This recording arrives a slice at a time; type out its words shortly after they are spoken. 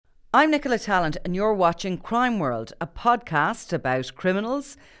I'm Nicola Talent and you're watching Crime World, a podcast about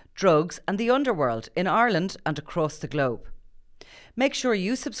criminals, drugs and the underworld in Ireland and across the globe. Make sure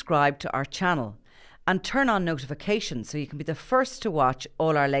you subscribe to our channel and turn on notifications so you can be the first to watch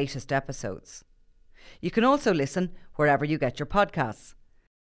all our latest episodes. You can also listen wherever you get your podcasts.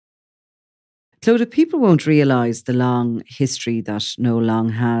 Clodagh, people won't realise the long history that Noel Long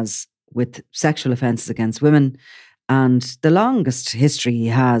has with sexual offences against women, and the longest history he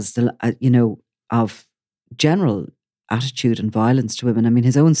has, of general attitude and violence to women. I mean,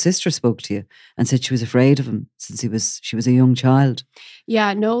 his own sister spoke to you and said she was afraid of him since she was a young child.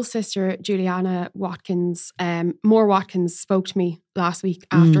 Yeah, Noel's sister, Juliana Watkins, Moore Watkins, spoke to me last week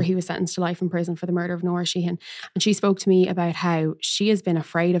after he was sentenced to life in prison for the murder of Nora Sheehan. And she spoke to me about how she has been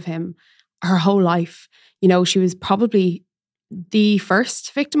afraid of him her whole life. You know, she was probably the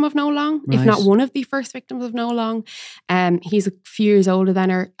first victim of Noel Long, if not one of the first victims of Noel Long. He's a few years older than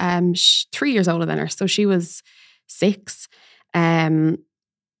her, 3 years older than her. So she was 6 when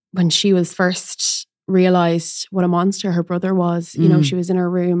she was first realised what a monster her brother was. You know, she was in her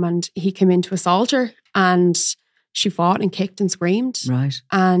room and he came in to assault her and she fought and kicked and screamed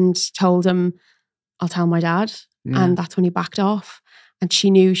and told him, "I'll tell my dad." Yeah. And that's when he backed off. And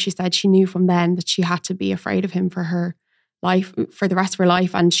she said she knew from then that she had to be afraid of him for her life, for the rest of her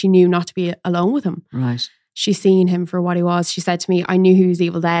life, and she knew not to be alone with him. Right. She's seen him for what he was. She said to me, "I knew he was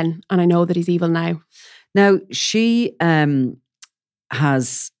evil then, and I know that he's evil now." Now, she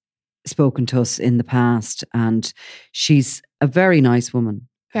has spoken to us in the past, and she's a very nice woman.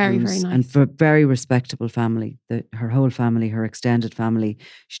 Very, very nice. And for a very respectable family. Her whole family, her extended family.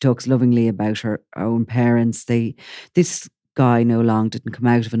 She talks lovingly about her own parents. This guy, Noel Long, didn't come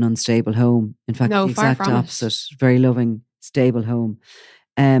out of an unstable home. In fact, the exact opposite. Very loving, stable home.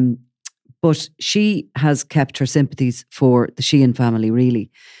 But she has kept her sympathies for the Sheehan family,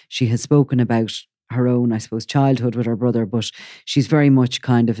 really. She has spoken about her own, I suppose, childhood with her brother, but she's very much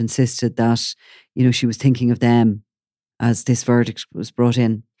kind of insisted that, you know, she was thinking of them as this verdict was brought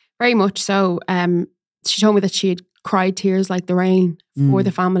in. Very much so. She told me that she had cried tears like the rain for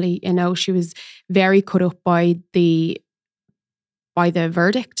the family. You know, she was very cut up by the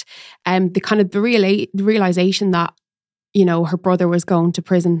verdict, and the realization that, you know, her brother was going to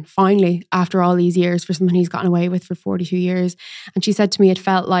prison finally after all these years for something he's gotten away with for 42 years. And she said to me it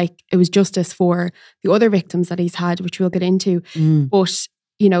felt like it was justice for the other victims that he's had, which we'll get into. But,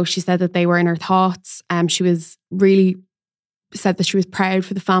 you know, she said that they were in her thoughts. She was really said that she was proud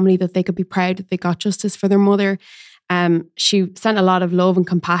for the family, that they could be proud that they got justice for their mother. She sent a lot of love and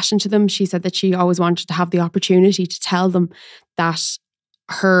compassion to them. She said that she always wanted to have the opportunity to tell them that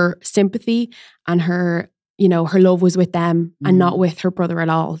her sympathy and her, you know, her love was with them and not with her brother at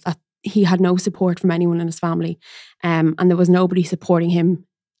all. That he had no support from anyone in his family. And there was nobody supporting him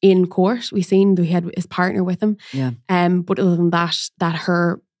in court. We seen that he had his partner with him. Yeah. But other than that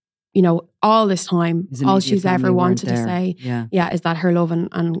her, you know, all this time, all she's ever wanted to say is that her love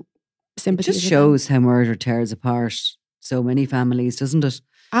and sympathy. It just shows how murder tears apart so many families, doesn't it?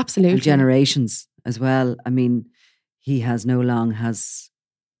 Absolutely. And generations as well. I mean, Noel Long has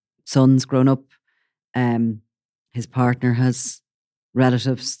sons grown up. His partner has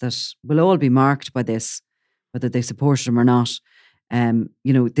relatives that will all be marked by this, whether they supported him or not. You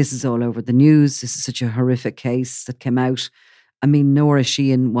know, this is all over the news. This is such a horrific case that came out. I mean, Nora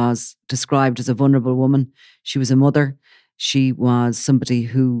Sheehan was described as a vulnerable woman. She was a mother. She was somebody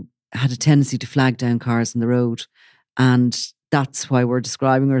who had a tendency to flag down cars on the road. And that's why we're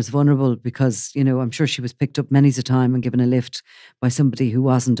describing her as vulnerable, because, you know, I'm sure she was picked up many's a time and given a lift by somebody who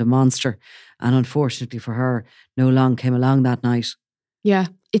wasn't a monster. And unfortunately for her, Noel Long came along that night. Yeah,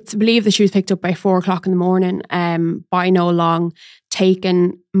 it's believed that she was picked up by 4 o'clock in the morning by Noel Long,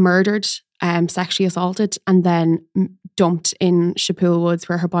 taken, murdered, sexually assaulted, and then dumped in Shapool Woods,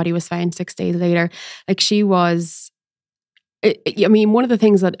 where her body was found 6 days later. Like, she was... I mean, one of the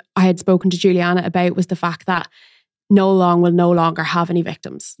things that I had spoken to Juliana about was the fact that Noel Long will no longer have any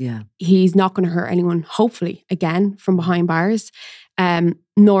victims. Yeah. He's not going to hurt anyone, hopefully, again, from behind bars.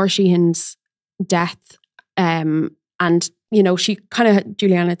 Nora Sheehan's death, and, you know,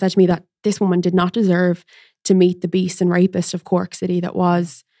 Juliana said to me that this woman did not deserve to meet the beast and rapist of Cork City that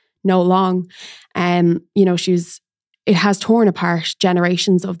was Noel Long. You know, it has torn apart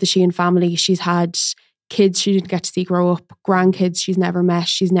generations of the Sheehan family. She's had kids she didn't get to see grow up, grandkids she's never met,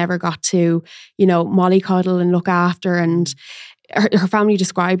 she's never got to, you know, mollycoddle and look after. And her family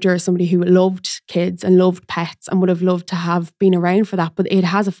described her as somebody who loved kids and loved pets and would have loved to have been around for that. But it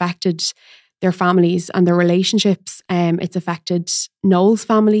has affected their families and their relationships. It's affected Noel's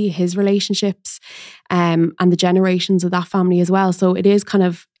family, his relationships, and the generations of that family as well. So it is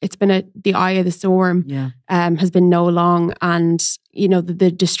it's been the eye of the storm. Has been Noel Long, and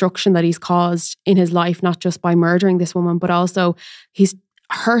the destruction that he's caused in his life, not just by murdering this woman, but also he's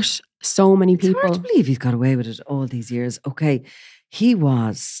hurt so many people. It's hard to believe he's got away with it all these years. Okay, he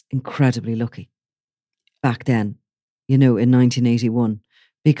was incredibly lucky back then, in 1981.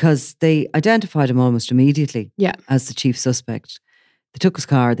 Because they identified him almost immediately as the chief suspect. They took his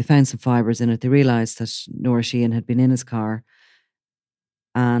car, they found some fibres in it, they realised that Nora Sheehan had been in his car,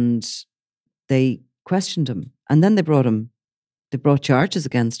 and they questioned him. And then they brought charges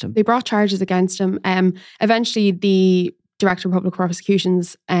against him. Eventually, the Director of Public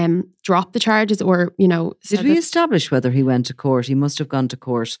Prosecutions dropped the charges, or, Did we establish whether he went to court? He must have gone to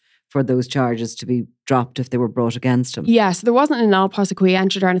court for those charges to be dropped if they were brought against him. Yeah, so there wasn't an null prosequi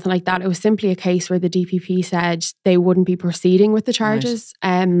entered or anything like that. It was simply a case where the DPP said they wouldn't be proceeding with the charges.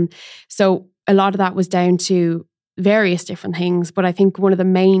 Right. So a lot of that was down to various different things. But I think one of the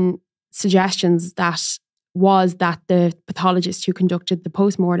main suggestions was that the pathologist who conducted the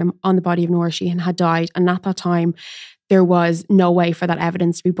post-mortem on the body of Nora Sheehan had died. And at that time, there was no way for that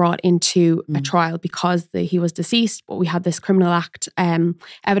evidence to be brought into a trial because he was deceased. But we had this Criminal Act,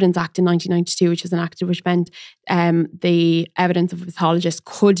 Evidence Act in 1992, which is an act which meant the evidence of a pathologist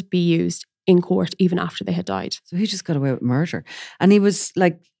could be used in court even after they had died. So he just got away with murder. And he was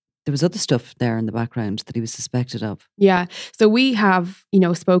there was other stuff there in the background that he was suspected of. Yeah. So we have,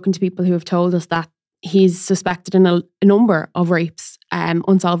 spoken to people who have told us that he's suspected in a number of rapes,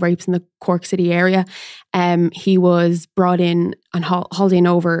 unsolved rapes in the Cork City area. He was brought in and holding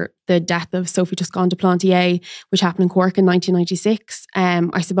over the death of Sophie Toscan de Plantier, which happened in Cork in 1996.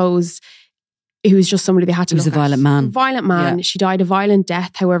 I suppose he was just somebody they had to look at. He was a violent man. Violent man. Yeah. She died a violent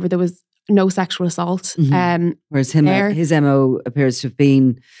death. However, there was no sexual assault. Whereas his MO appears to have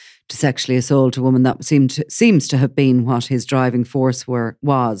been to sexually assault a woman. That seems to have been what his driving force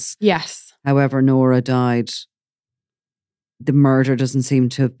was. Yes. However, Nora died. The murder doesn't seem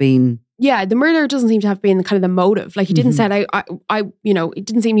to have been. Yeah, the murder doesn't seem to have been kind of the motive. Like he didn't set out. It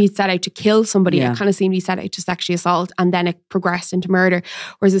didn't seem he set out to kill somebody. Yeah. It kind of seemed he set out to sexually assault, and then it progressed into murder.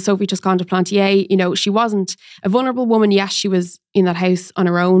 Whereas with Sophie Toscan de Plantier, she wasn't a vulnerable woman. Yes, she was in that house on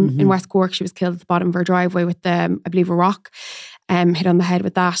her own in West Cork. She was killed at the bottom of her driveway with I believe a rock, hit on the head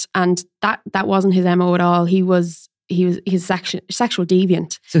with that, and that wasn't his MO at all. He's sexual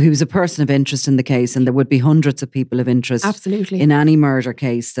deviant. So he was a person of interest in the case, and there would be hundreds of people of interest. Absolutely. In any murder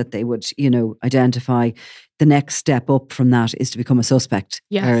case that they would, identify. The next step up from that is to become a suspect.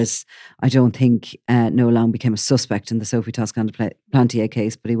 Yes. Whereas I don't think Noel Long became a suspect in the Sophie Toscan de Plantier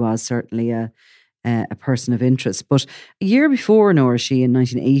case, but he was certainly a person of interest. But a year before Nora Sheehan, in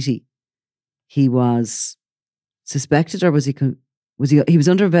 1980, he was suspected, or was he? He was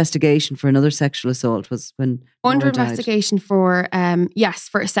under investigation for another sexual assault? Was when under Nora died. Investigation for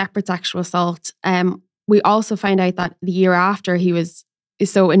for a separate sexual assault. We also found out that the year after he had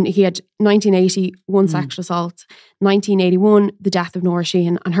 1980 one sexual assault, 1981 the death of Nora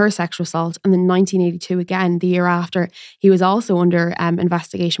Sheehan and her sexual assault, and then 1982 again the year after he was also under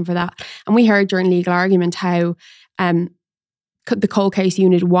investigation for that. And we heard during legal argument how the cold case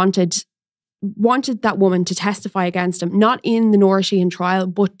unit wanted that woman to testify against him, not in the Nora Sheehan trial,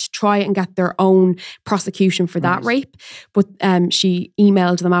 but to try and get their own prosecution for that rape. But she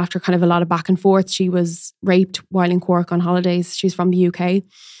emailed them after kind of a lot of back and forth. She was raped while in Cork on holidays. She's from the UK,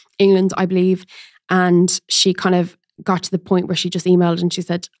 England, I believe. And she kind of got to the point where she just emailed and she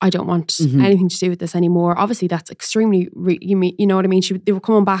said, I don't want anything to do with this anymore. Obviously, that's extremely, you know what I mean? They were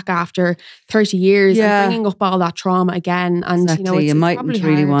coming back after 30 years and bringing up all that trauma again. And, exactly. You mightn't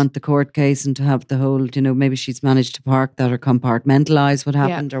really want the court case and to have the whole, maybe she's managed to park that or compartmentalise what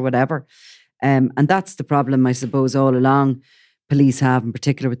happened or whatever. And that's the problem, I suppose, all along police have, in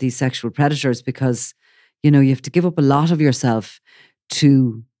particular with these sexual predators, because, you have to give up a lot of yourself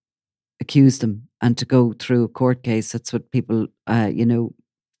to accuse them and to go through a court case. That's what people,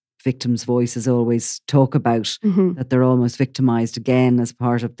 victims' voices always talk about, that they're almost victimised again as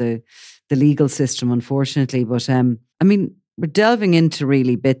part of the legal system, unfortunately. But we're delving into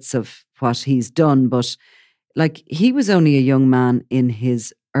really bits of what he's done, but he was only a young man in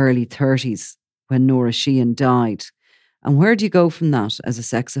his early 30s when Nora Sheehan died. And where do you go from that as a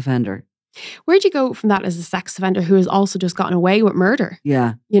sex offender? Where do you go from that as a sex offender who has also just gotten away with murder?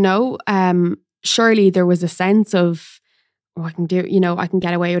 Yeah. Surely there was a sense of, I can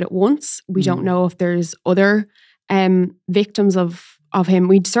get away with it once. We don't know if there's other victims of him.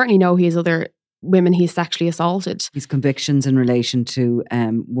 We certainly know he has other women he's sexually assaulted. His convictions in relation to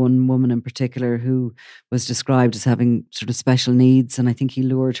one woman in particular who was described as having sort of special needs, and I think he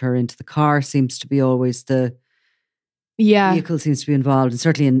lured her into the car. Seems to be always the vehicle seems to be involved, and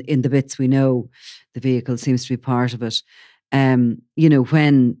certainly in the bits we know, the vehicle seems to be part of it. You know,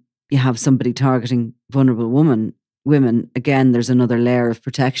 when you have somebody targeting vulnerable women, again, there's another layer of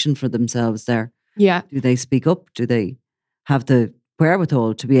protection for themselves there. Yeah. Do they speak up? Do they have the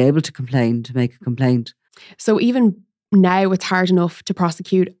wherewithal to be able to complain, to make a complaint? So even now it's hard enough to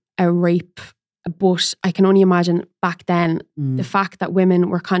prosecute a rape, but I can only imagine back then the fact that women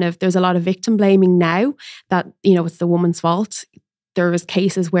were there's a lot of victim blaming now, that, you know, it's the woman's fault. There was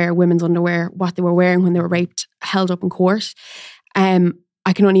cases where women's underwear, what they were wearing when they were raped, held up in court.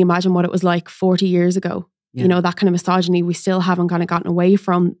 I can only imagine what it was like 40 years ago. Yeah. You know, that kind of misogyny, we still haven't kind of gotten away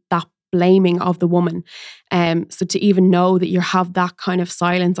from that blaming of the woman. So to even know that you have that kind of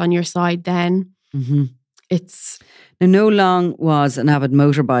silence on your side then, it's... Now, Noel Long was an avid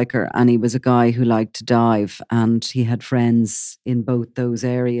motorbiker, and he was a guy who liked to dive, and he had friends in both those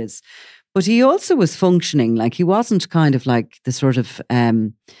areas. But he also was functioning, like he wasn't kind of like the sort of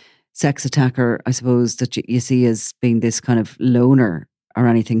sex attacker, I suppose, that you see as being this kind of loner or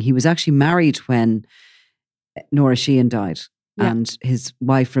anything. He was actually married when Nora Sheehan died. Yeah. And his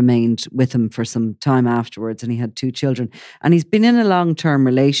wife remained with him for some time afterwards, and he had 2 children. And he's been in a long-term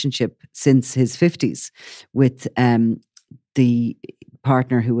relationship since his 50s with the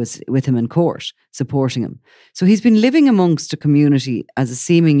partner who was with him in court, supporting him. So he's been living amongst a community as a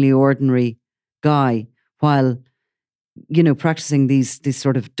seemingly ordinary guy while, you know, practicing these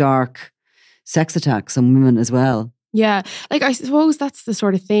sort of dark sex attacks on women as well. Yeah. Like, I suppose that's the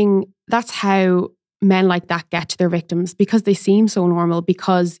sort of thing, that's how men like that get to their victims, because they seem so normal,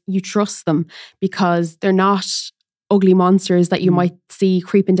 because you trust them, because they're not ugly monsters that you might see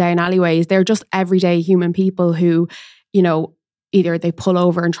creeping down alleyways. They're just everyday human people who, you know, either they pull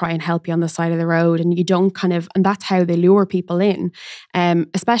over and try and help you on the side of the road, and you don't and that's how they lure people in.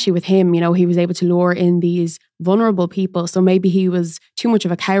 Especially with him, you know, he was able to lure in these vulnerable people. So maybe he was too much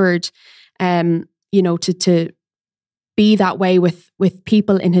of a coward, you know, to be that way with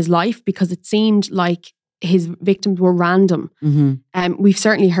people in his life, because it seemed like his victims were random. We've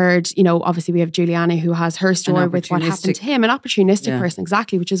certainly heard, you know, obviously we have Juliana who has her story with what happened to him, an opportunistic person,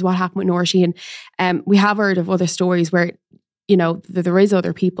 exactly, which is what happened with Nora Sheehan. We have heard of other stories where, you know, there is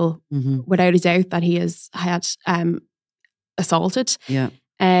other people without a doubt that he had assaulted. Yeah.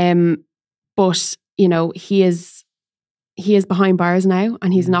 But, you know, he is behind bars now,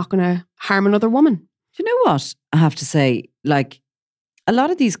 and he's not going to harm another woman. Do you know what I have to say? Like, a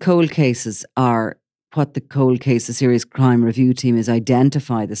lot of these cold cases are what the cold case, the serious crime review team is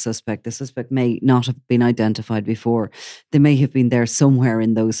identify the suspect. The suspect may not have been identified before. They may have been there somewhere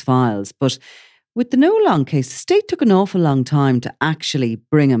in those files. But with the Noel Long case, the state took an awful long time to actually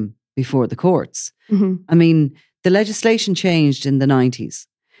bring him before the courts. I mean, the legislation changed in the 90s.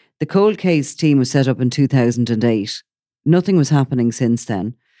 The cold case team was set up in 2008. Nothing was happening since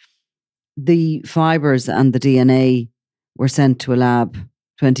then. The fibres and the DNA were sent to a lab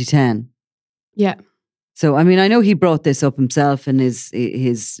 2010. Yeah. So, I mean, I know he brought this up himself in his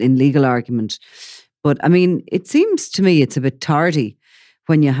in legal argument, but I mean, it seems to me it's a bit tardy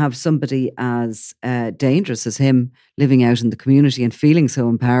when you have somebody as dangerous as him living out in the community and feeling so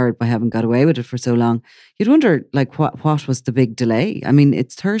empowered by having got away with it for so long. You'd wonder, like, what was the big delay? I mean,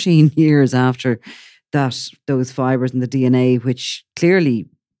 it's 13 years after that, those fibres and the DNA, which clearly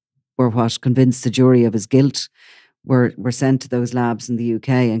were what convinced the jury of his guilt, were sent to those labs in the UK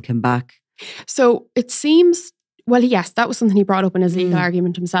and came back. So it seems, well, yes, that was something he brought up in his legal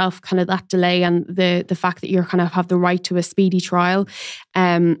argument himself, kind of that delay and the fact that you kind of have the right to a speedy trial.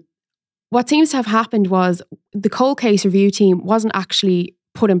 What seems to have happened was the cold case review team wasn't actually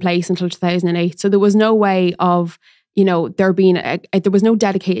put in place until 2008. So there was no way of, you know, there was no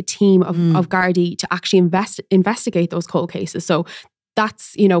dedicated team of Gardaí to actually investigate those cold cases. So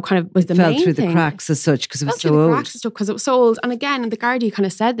that's, you know, kind of was the main thing. Fell through the cracks as such because it was so old. Because it was so old. And again, the Gardaí kind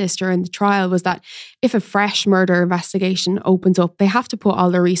of said this during the trial, was that if a fresh murder investigation opens up, they have to put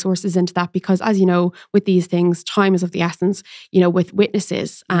all their resources into that, because, as you know, with these things, time is of the essence, you know, with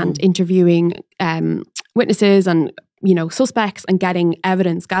witnesses and interviewing witnesses and, you know, suspects and gathering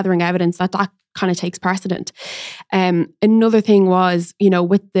evidence, that kind of takes precedent. Another thing was, you know,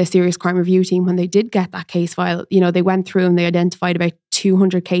 with the Serious Crime Review team, when they did get that case file, you know, they went through and they identified about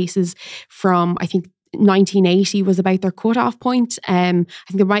 200 cases from, I think, 1980 was about their cutoff point. I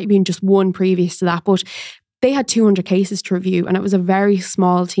think there might have been just one previous to that, but they had 200 cases to review, and it was a very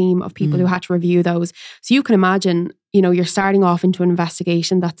small team of people who had to review those. So you can imagine you're starting off into an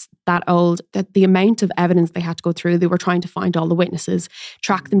investigation that's that old, that the amount of evidence they had to go through, they were trying to find all the witnesses,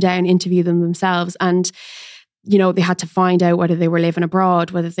 track them down, interview them themselves. And, they had to find out whether they were living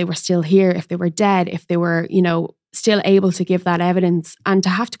abroad, whether they were still here, if they were dead, if they were, still able to give that evidence. And to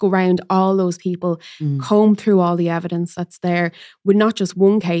have to go around all those people, comb through all the evidence that's there with not just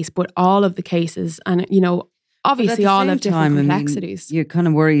one case, but all of the cases. And, obviously all have different complexities. You're kind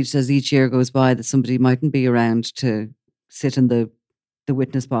of worried as each year goes by that somebody mightn't be around to sit in the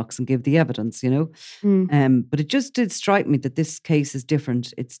witness box and give the evidence, But it just did strike me that this case is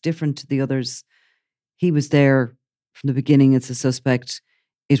different. It's different to the others. He was there from the beginning as a suspect.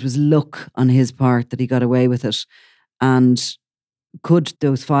 It was luck on his part that he got away with it. And could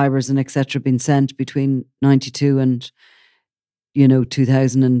those fibres and etc. been sent between 92 and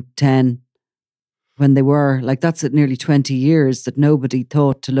 2010, when they were, like, that's at nearly 20 years that nobody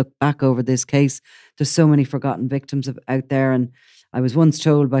thought to look back over this case. There's so many forgotten victims out there. And I was once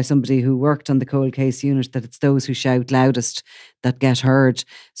told by somebody who worked on the cold case unit that it's those who shout loudest that get heard.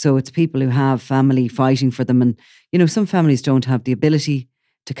 So it's people who have family fighting for them. And, some families don't have the ability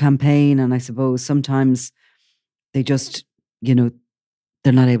to campaign. And I suppose sometimes they just, they're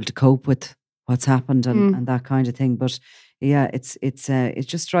not able to cope with what's happened and that kind of thing. But yeah, it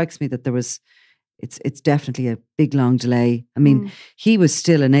just strikes me that it's definitely a big, long delay. I mean, he was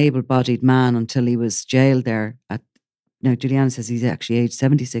still an able-bodied man until he was jailed there now, Juliana says he's actually aged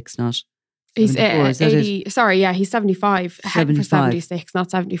 76, not 74. He's 80. Sorry, yeah, he's 75. 75. For 76, not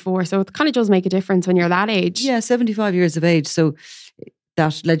 74. So it kind of does make a difference when you're that age. Yeah, 75 years of age. So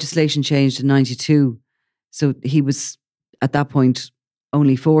that legislation changed in 92. So he was, at that point,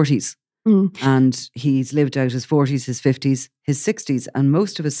 only 40s. And he's lived out his 40s, his 50s, his 60s, and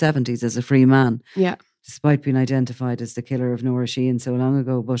most of his 70s as a free man. Yeah. Despite being identified as the killer of Nora Sheehan so long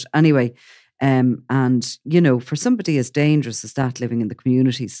ago. But anyway, and, for somebody as dangerous as that living in the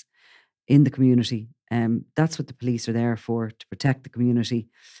community, that's what the police are there for, to protect the community,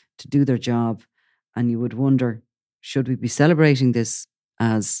 to do their job. And you would wonder, should we be celebrating this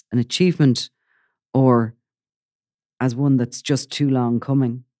as an achievement or as one that's just too long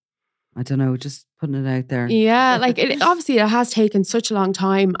coming? I don't know, just putting it out there. Yeah, obviously it has taken such a long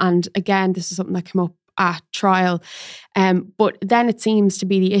time. And again, this is something that came up at trial. But then it seems to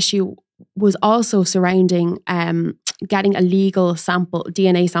be the issue was also surrounding getting a legal sample,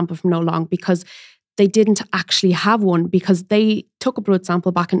 DNA sample from Noel Long, because they didn't actually have one, because they took a blood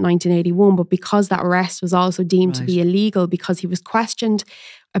sample back in 1981, but because that arrest was also deemed to be illegal because he was questioned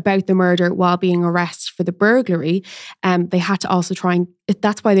about the murder while being arrested for the burglary, they had to also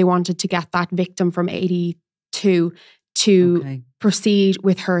that's why they wanted to get that victim from 82 to proceed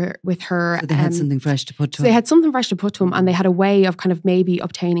with her. So they had something fresh to put to him. They had something fresh to put to him, and they had a way of kind of maybe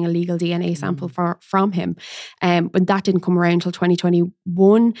obtaining a legal DNA sample from him. But that didn't come around until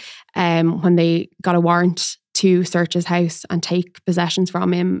 2021, when they got a warrant to search his house and take possessions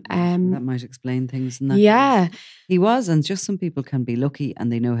from him. That might explain things. In that case. He was, and just some people can be lucky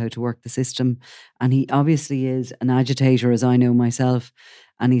and they know how to work the system. And he obviously is an agitator, as I know myself.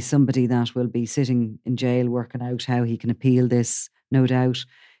 And he's somebody that will be sitting in jail working out how he can appeal this, no doubt.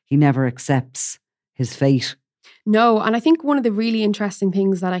 He never accepts his fate. No, and I think one of the really interesting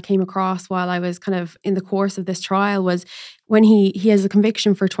things that I came across while I was kind of in the course of this trial was when he has a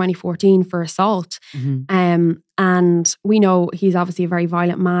conviction for 2014 for assault. And we know he's obviously a very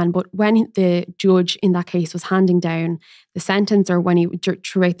violent man, but when the judge in that case was handing down the sentence, or when he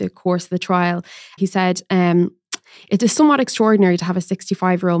throughout the course of the trial, he said, it is somewhat extraordinary to have a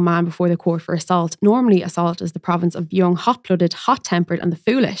 65-year-old man before the court for assault. Normally, assault is the province of young, hot-blooded, hot-tempered and the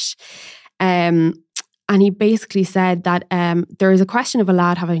foolish. And he basically said that there is a question of a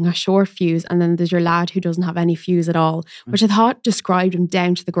lad having a short fuse, and then there's your lad who doesn't have any fuse at all, which I thought described him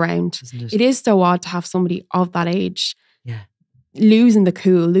down to the ground. It is so odd to have somebody of that age losing the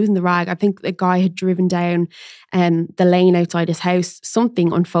cool, losing the rag. I think the guy had driven down the lane outside his house.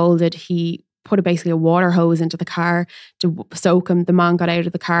 Something unfolded. He put basically a water hose into the car to soak him. The man got out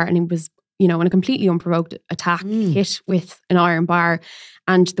of the car and he was, in a completely unprovoked attack, hit with an iron bar.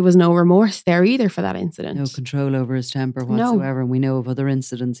 And there was no remorse there either for that incident. No control over his temper whatsoever. No. And we know of other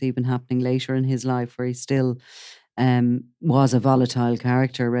incidents even happening later in his life where he still was a volatile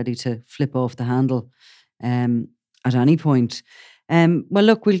character, ready to flip off the handle at any point. Well,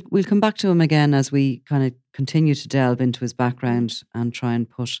 look, we'll come back to him again as we kind of continue to delve into his background and try and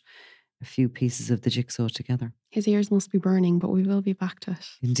put a few pieces of the jigsaw together. His ears must be burning, but we will be back to it.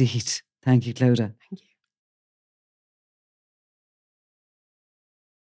 Indeed. Thank you, Clodagh. Thank you.